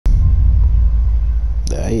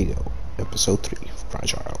there you go. Episode 3,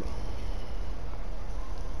 Fragile.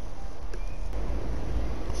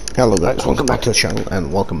 Hello guys, welcome back to the channel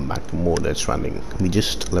and welcome back to more Dead Stranding. We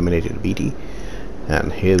just eliminated BT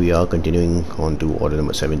and here we are continuing on to order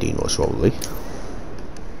number 17 most probably.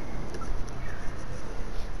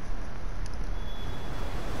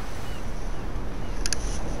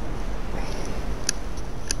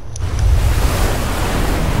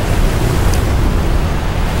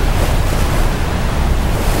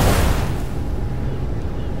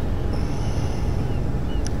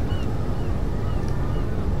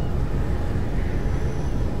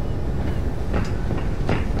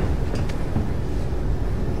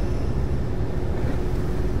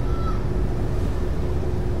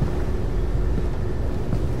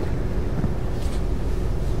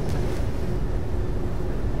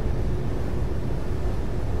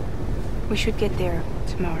 We should get there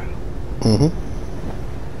tomorrow.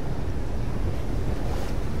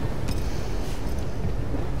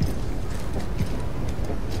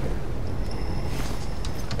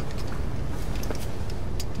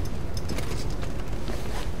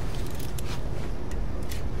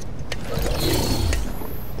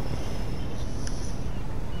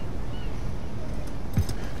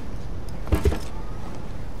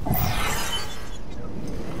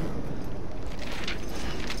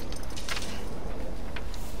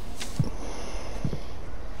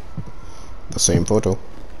 The same photo.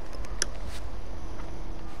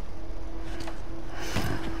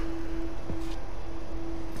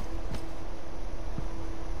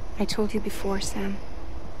 I told you before, Sam.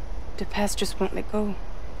 The past just won't let go.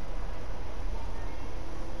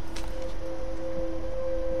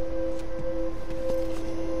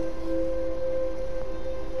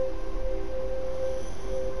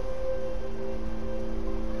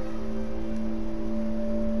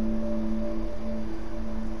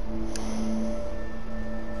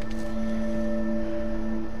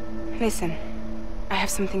 Listen, I have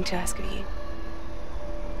something to ask of you.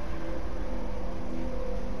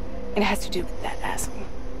 It has to do with that asshole,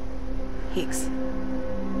 Higgs.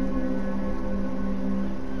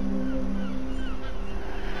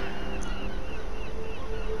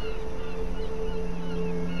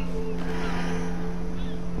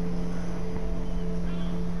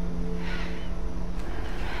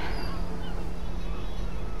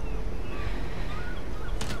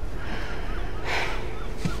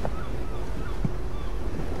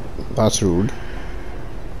 That's rude.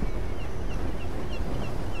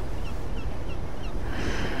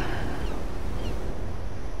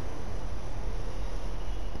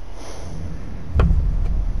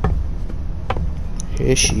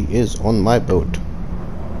 Here she is on my boat.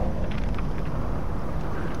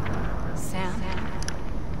 Sam.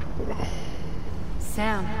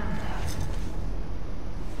 Sam.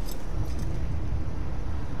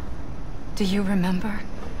 Do you remember?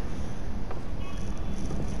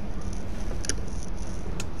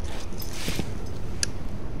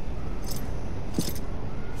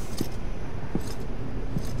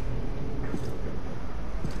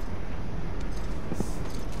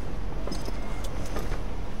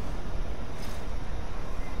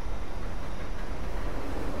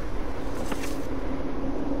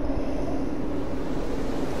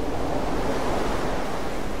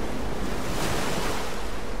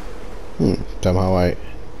 Somehow I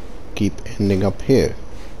keep ending up here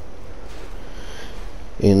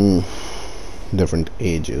in different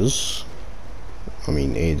ages. I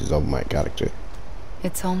mean, ages of my character.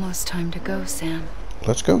 It's almost time to go, Sam.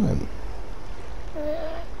 Let's go then.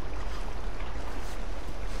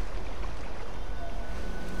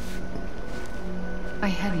 I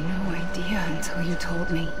had no idea until you told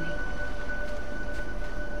me.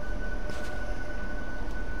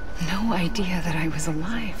 No idea that I was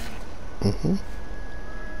alive.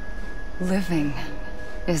 Living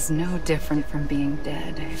is no different from being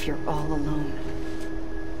dead if you're all alone.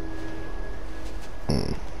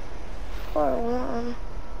 Poor Mom.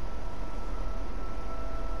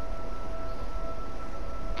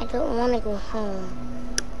 I don't want to go home.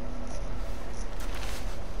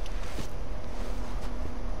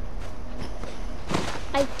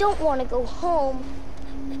 I don't want to go home.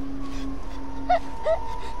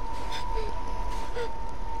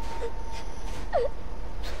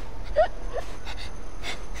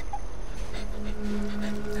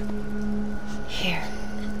 Here.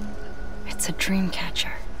 It's a dream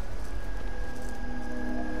catcher.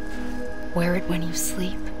 Wear it when you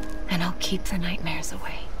sleep, and I'll keep the nightmares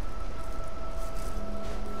away.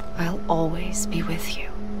 I'll always be with you.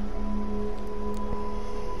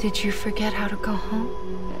 Did you forget how to go home?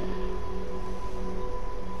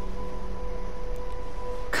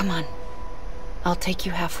 Come on. I'll take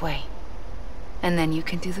you halfway. And then you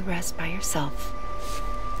can do the rest by yourself.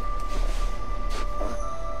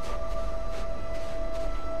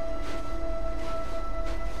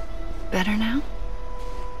 Better now?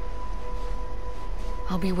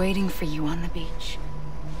 I'll be waiting for you on the beach.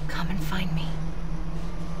 Come and find me.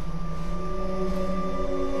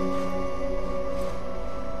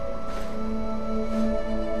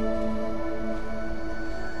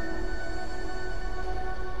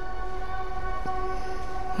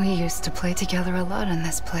 We used to play together a lot in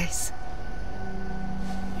this place.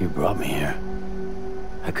 You brought me here.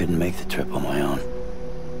 I couldn't make the trip on my own.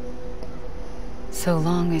 So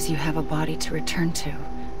long as you have a body to return to,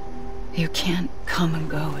 you can't come and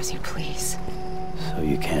go as you please. So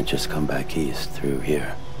you can't just come back east through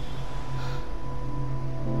here?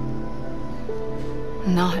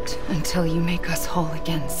 Not until you make us whole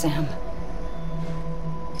again, Sam.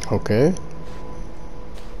 Okay.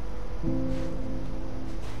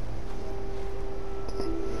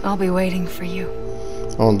 I'll be waiting for you.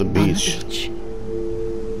 On the beach. On the beach.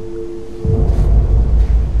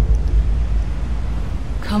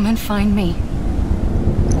 Come and find me.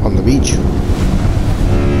 On the beach.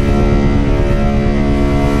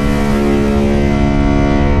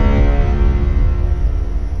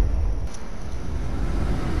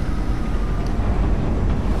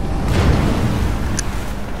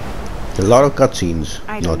 A lot of cutscenes,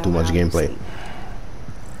 not too much gameplay.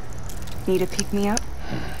 Need a pick-me-up?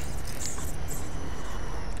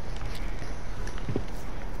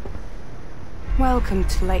 Welcome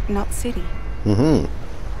to Lake Knot City. Mm-hmm.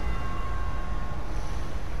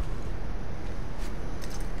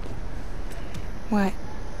 What?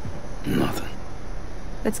 Nothing.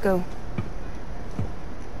 Let's go.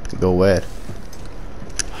 Go where?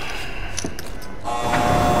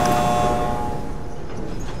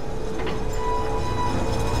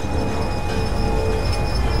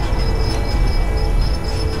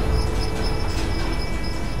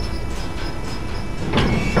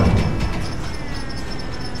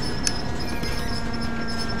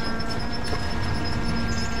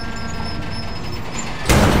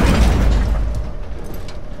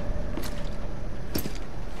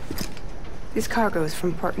 This cargo is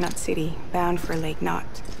from Port Knot City, bound for Lake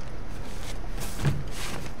Knot.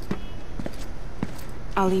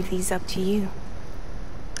 I'll leave these up to you.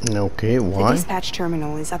 Okay, The why? dispatch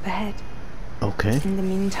terminal is up ahead. Okay. In the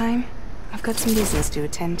meantime, I've got some business to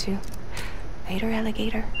attend to. Later,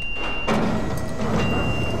 alligator.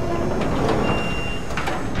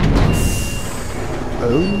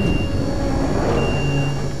 Oh.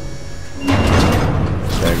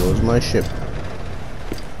 There goes my ship.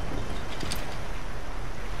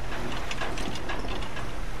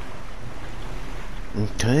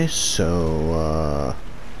 Okay, so,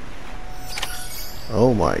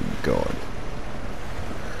 oh my god.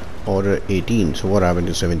 Order 18, so what happened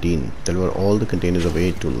to 17? Deliver all the containers of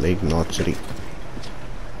 8 to Lake Knot City.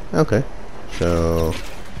 Okay, so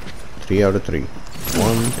 3 out of 3. 1, 2, 3.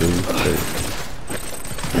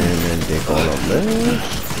 And then take all of this.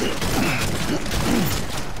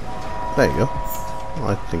 There you go.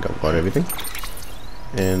 I think I've got everything.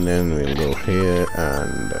 And then we'll go here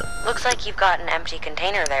and... Looks like you've got an empty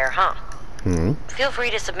container there, huh? Feel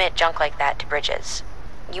free to submit junk like that to Bridges.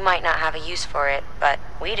 You might not have a use for it, but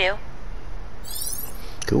we do.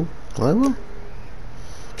 Cool, I will.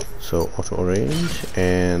 So, auto arrange,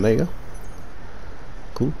 and there you go.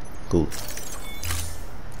 Cool, cool.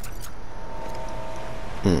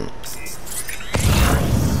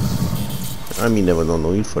 I mean, there was no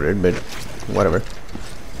need for it, but whatever.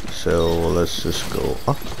 So let's just go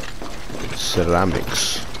up.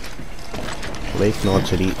 Ceramics. Lake Knot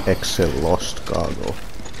City XL Lost Cargo.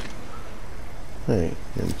 Hey,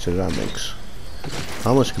 and ceramics.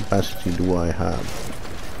 How much capacity do I have?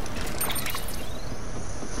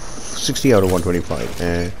 60 out of 125.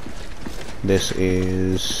 And this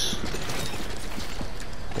is...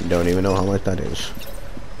 I don't even know how much that is.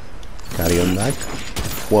 Carry on back.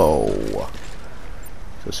 Whoa.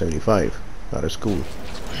 So 75. That is cool.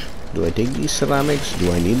 Do I take these ceramics?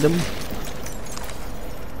 Do I need them?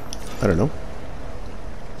 I don't know.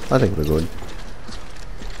 I think we're good.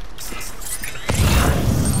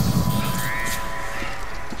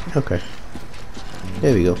 Okay.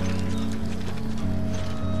 There we go.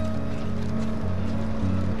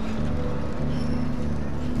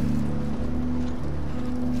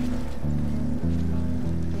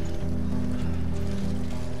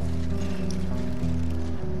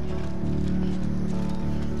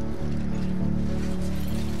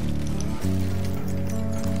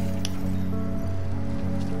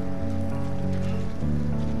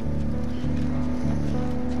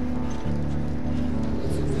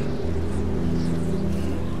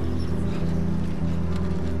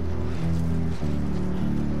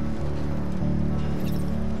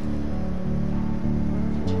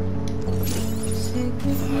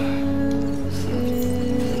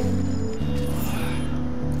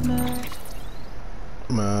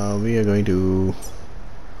 I to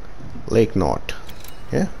Lake North.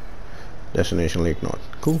 Yeah, destination Lake North.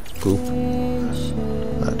 Cool, cool.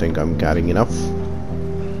 I think I'm carrying enough.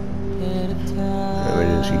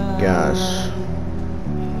 Emergency gas,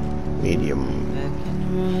 medium.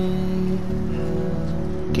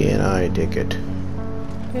 Can I take it?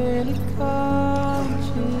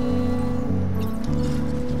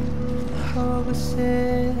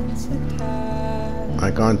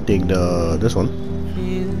 I can't take this one,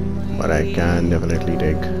 but I can definitely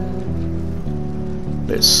take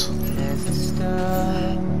this.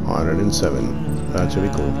 107. That's really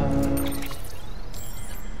cool.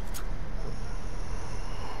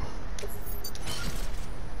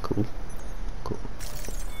 Cool. Cool.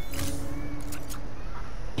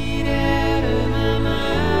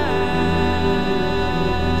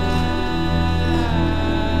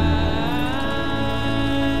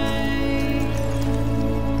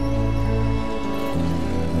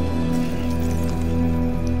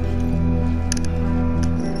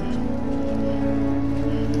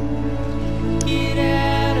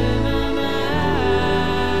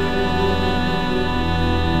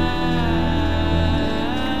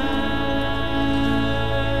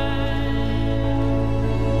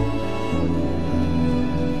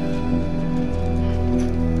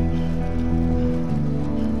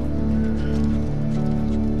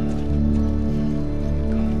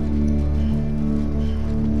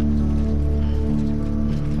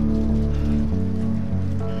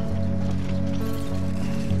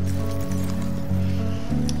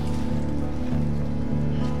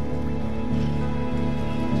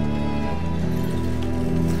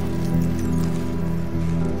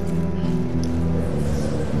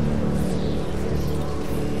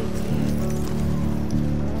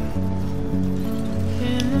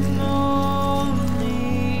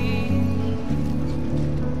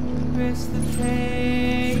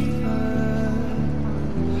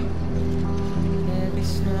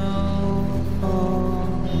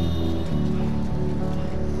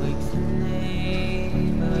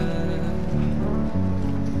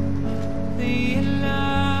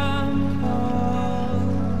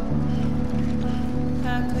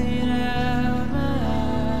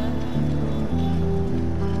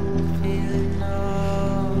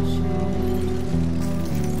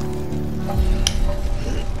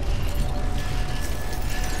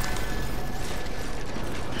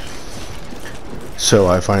 So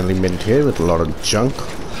I finally made it here with a lot of junk.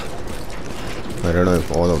 I don't know if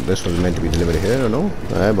all of this was meant to be delivered here or no.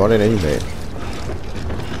 I bought it anyway.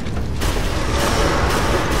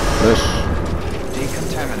 This.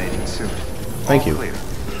 Decontaminating suit. Thank you. Clear.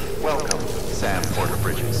 Welcome, Sam Porter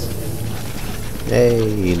Bridges.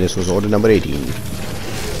 Hey, this was order number 18.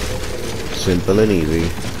 Simple and easy.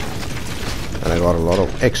 And I got a lot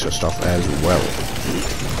of extra stuff as well.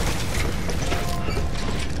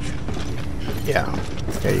 Yeah,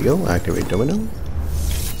 there you go, activate terminal.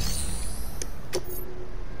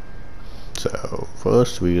 So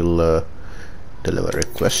first we'll deliver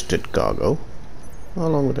requested cargo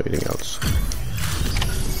along with everything else.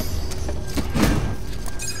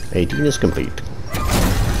 18 is complete.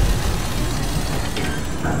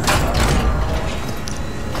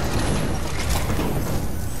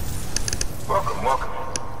 Welcome, welcome.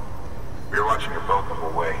 We were watching your boat the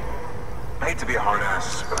whole way. I hate to be a hard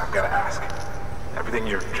ass, but I've got to ask. Everything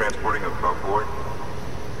you're transporting above board?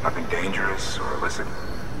 Nothing dangerous or illicit?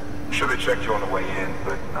 I'm sure they checked you on the way in,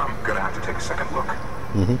 but I'm gonna have to take a second look.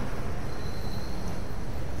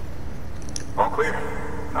 All clear.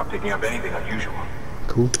 Not picking up anything unusual.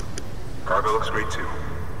 Cool. Cargo looks great too.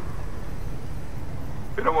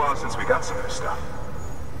 Been a while since we got some of this stuff.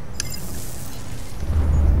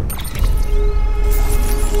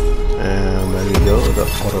 And there we go, the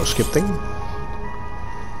auto skip thing.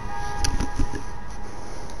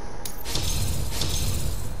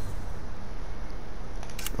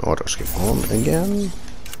 Auto skip on again.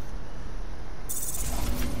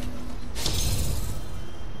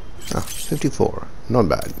 Ah, 54. Not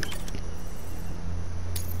bad.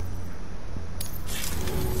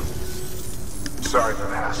 Sorry for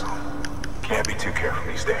the hassle. Can't be too careful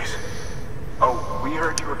these days. Oh, we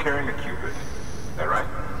heard you were carrying a Cupid. Is that right?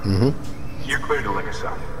 Mm-hmm. You're clear to link us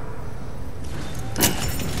up.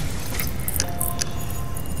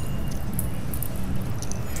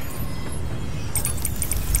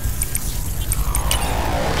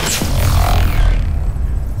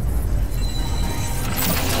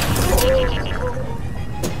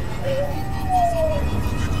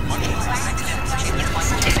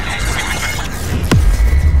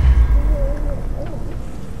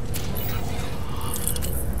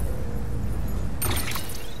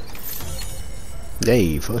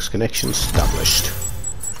 Yay, first connection established.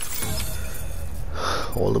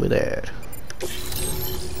 All the way there.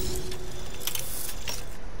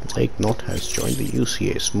 Lake Knot has joined the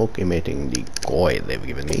UCA, smoke emitting decoy they've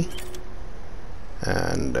given me.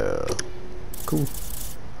 And cool.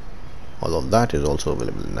 All of that is also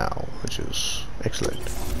available now, which is excellent.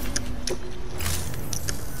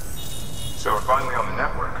 So we're finally on the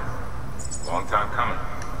network. Long time coming.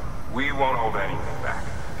 We won't hold anything back.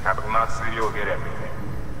 Capital Knot City will get everything.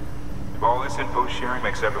 If all this info sharing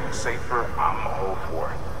makes everyone safer, I'm all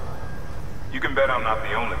for it. You can bet I'm not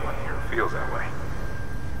the only one here who feels that way.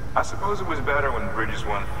 I suppose it was better when Bridges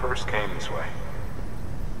 1 first came this way.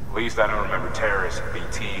 At least I don't remember terrorists and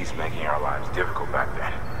BTs making our lives difficult back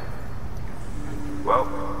then. Well,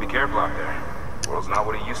 be careful out there. The world's not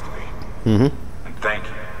what it used to be. And thank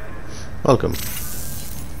you. Welcome.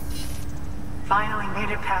 Finally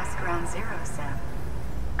made it past Ground Zero, Sam.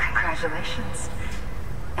 Congratulations.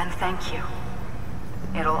 And thank you.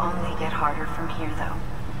 It'll only get harder from here,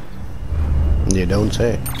 though. You don't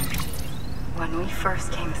say. When we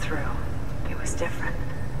first came through, it was different.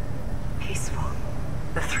 Peaceful.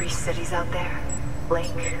 The 3 cities out there,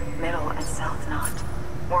 Lake, Middle, and South Knot,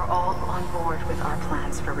 were all on board with our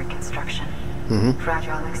plans for reconstruction.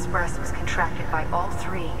 Fragile Express was contracted by all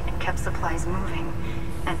 3 and kept supplies moving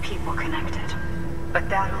and people connected. But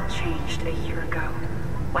that all changed a year ago,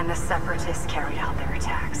 when the Separatists carried out their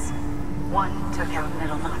attacks. One took out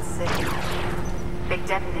Middle Knot City. They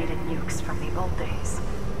detonated nukes from the old days.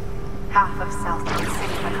 Half of South Knot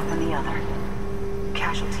City went up on the other.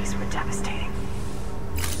 Casualties were devastating.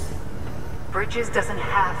 Bridges doesn't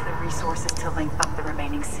have the resources to link up the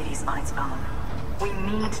remaining cities on its own. We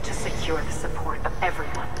need to secure the support of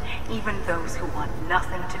everyone, even those who want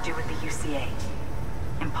nothing to do with the UCA.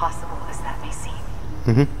 Impossible as that may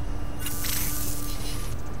seem.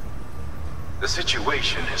 The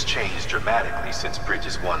situation has changed dramatically since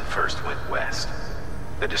Bridges 1 first went west.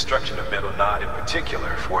 The destruction of Middle Knot in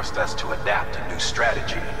particular forced us to adapt a new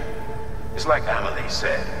strategy. It's like Amelie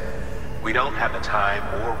said, we don't have the time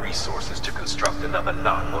or resources to construct another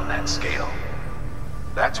knot on that scale.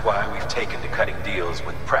 That's why we've taken to cutting deals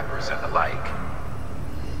with preppers and the like.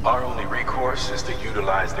 Our only recourse is to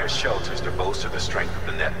utilize their shelters to bolster the strength of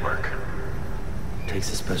the network. It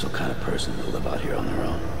takes a special kind of person to live out here on their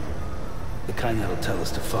own. The kind that'll tell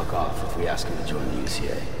us to fuck off if we ask them to join the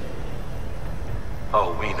UCA.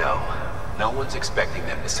 Oh, we know. No one's expecting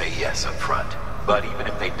them to say yes up front. But even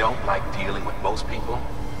if they don't like dealing with most people,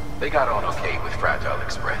 they got on okay with Fragile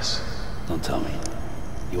Express. Don't tell me.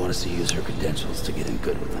 You want us to use her credentials to get in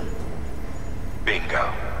good with them?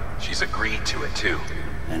 Bingo. She's agreed to it too.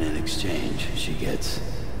 And in exchange, she gets...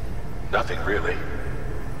 Nothing really.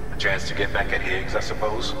 A chance to get back at Higgs, I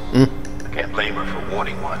suppose? I can't blame her for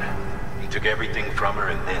wanting one. He took everything from her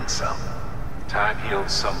and then some. Time healed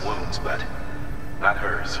some wounds, but not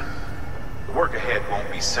hers. The work ahead won't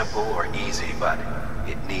be simple or easy, but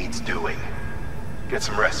it needs doing. Get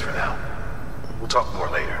some rest for now. We'll talk more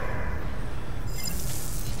later.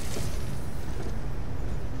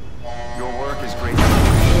 Your work is great.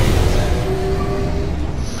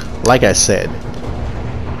 Like I said,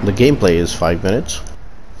 the gameplay is 5 minutes,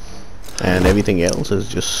 and everything else is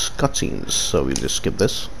just cutscenes, so we just skip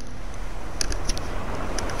this.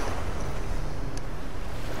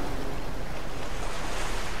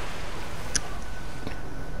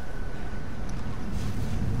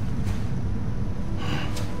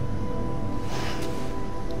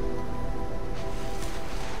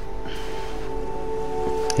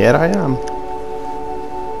 Here I am,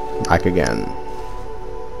 back again.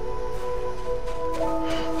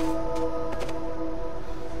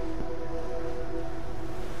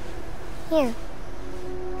 Here.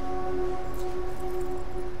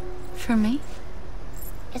 For me?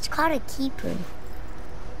 It's called a keeper.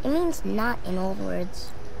 It means knot in old words.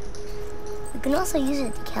 You can also use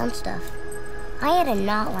it to count stuff. I add a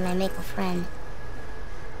knot when I make a friend.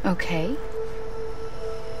 Okay.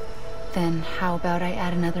 Then how about I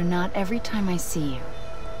add another knot every time I see you?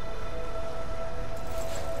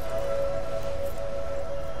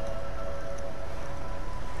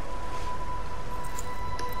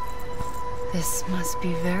 This must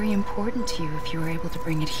be very important to you if you were able to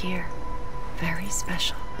bring it here. Very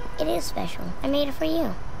special. It is special. I made it for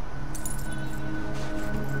you.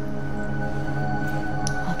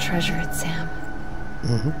 I'll treasure it, Sam.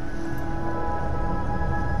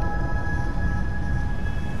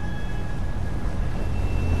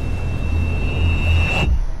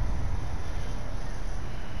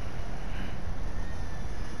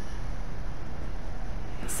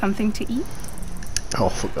 Something to eat? Oh,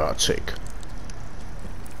 for God's sake.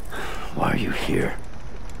 Why are you here?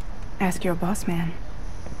 Ask your boss man.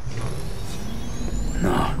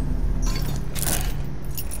 No.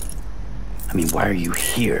 I mean, why are you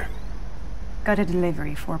here? Got a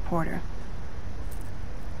delivery for Porter.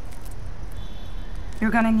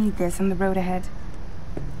 You're gonna need this on the road ahead.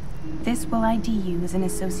 This will ID you as an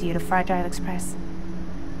associate of Fragile Express.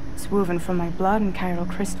 It's woven from my blood and chiral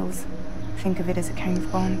crystals. Think of it as a kind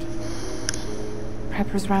of bond.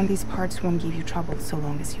 Preppers around these parts won't give you trouble so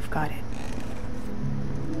long as you've got it.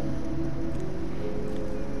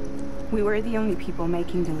 We were the only people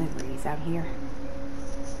making deliveries out here.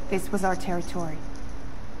 This was our territory.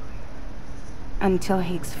 Until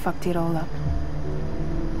Higgs fucked it all up.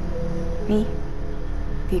 Me,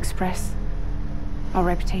 the Express, our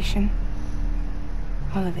reputation,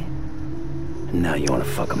 all of it. And now you want to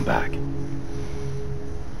fuck them back.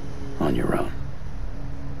 On your own.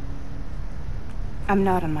 I'm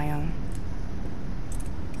not on my own.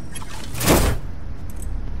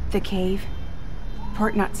 The cave,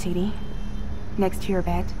 Port Knot City, next to your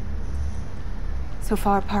bed. So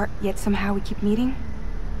far apart, yet somehow we keep meeting.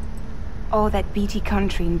 All that BT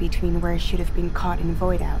country in between where I should have been caught in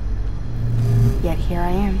void out. Yet here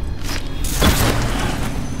I am.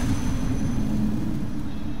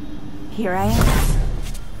 Here I am.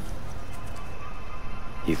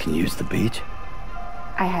 You can use the beach?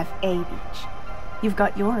 I have a beach. You've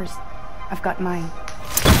got yours. I've got mine.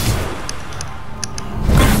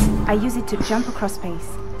 I use it to jump across space.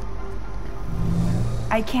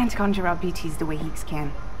 I can't conjure out BTs the way Higgs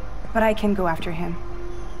can, but I can go after him.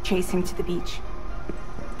 Chase him to the beach.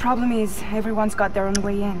 Problem is, everyone's got their own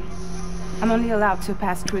way in. I'm only allowed to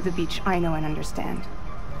pass through the beach I know and understand.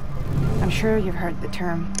 I'm sure you've heard the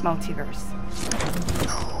term multiverse.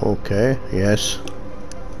 Okay, yes.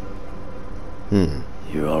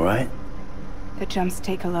 You alright? The jumps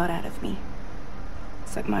take a lot out of me.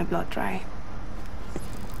 Suck my blood dry.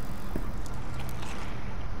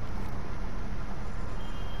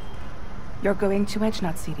 You're going to Edge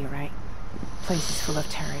Knot City, right? Place is full of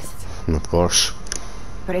terrorists. Of course.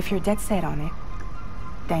 But if you're dead set on it,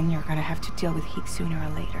 then you're gonna have to deal with Higgs sooner or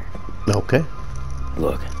later. Okay.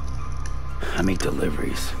 Look, I make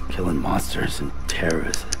deliveries, killing monsters and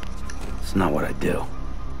terrorists. It's not what I do.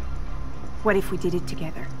 What if we did it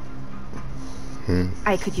together?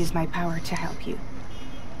 I could use my power to help you.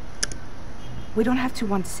 We don't have to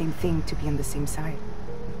want the same thing to be on the same side.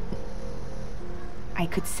 I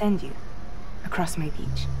could send you across my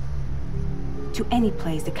beach. To any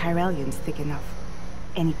place the Chiralian's thick enough.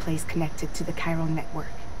 Any place connected to the chiral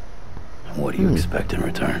network. What do you expect in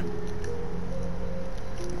return?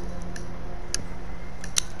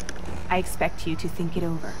 I expect you to think it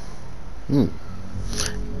over.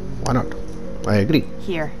 Why not? I agree.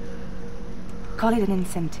 Here. Call it an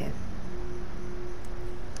incentive.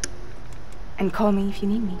 And call me if you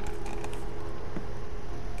need me.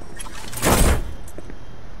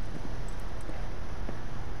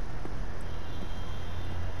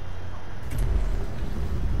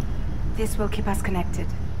 This will keep us connected.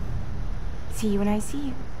 See you when I see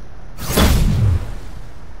you.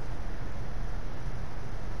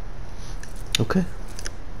 Okay.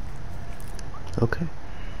 Okay.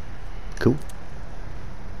 Cool.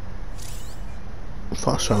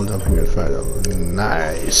 Fast round dumping and fire.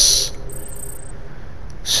 Nice.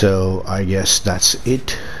 So I guess that's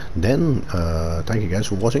it then. Thank you guys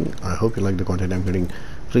for watching. I hope you like the content I'm creating.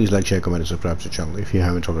 Please like, share, comment and subscribe to the channel if you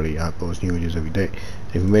haven't already. I post new videos every day.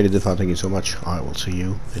 If you made it this far, thank you so much. I will see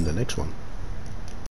you in the next one.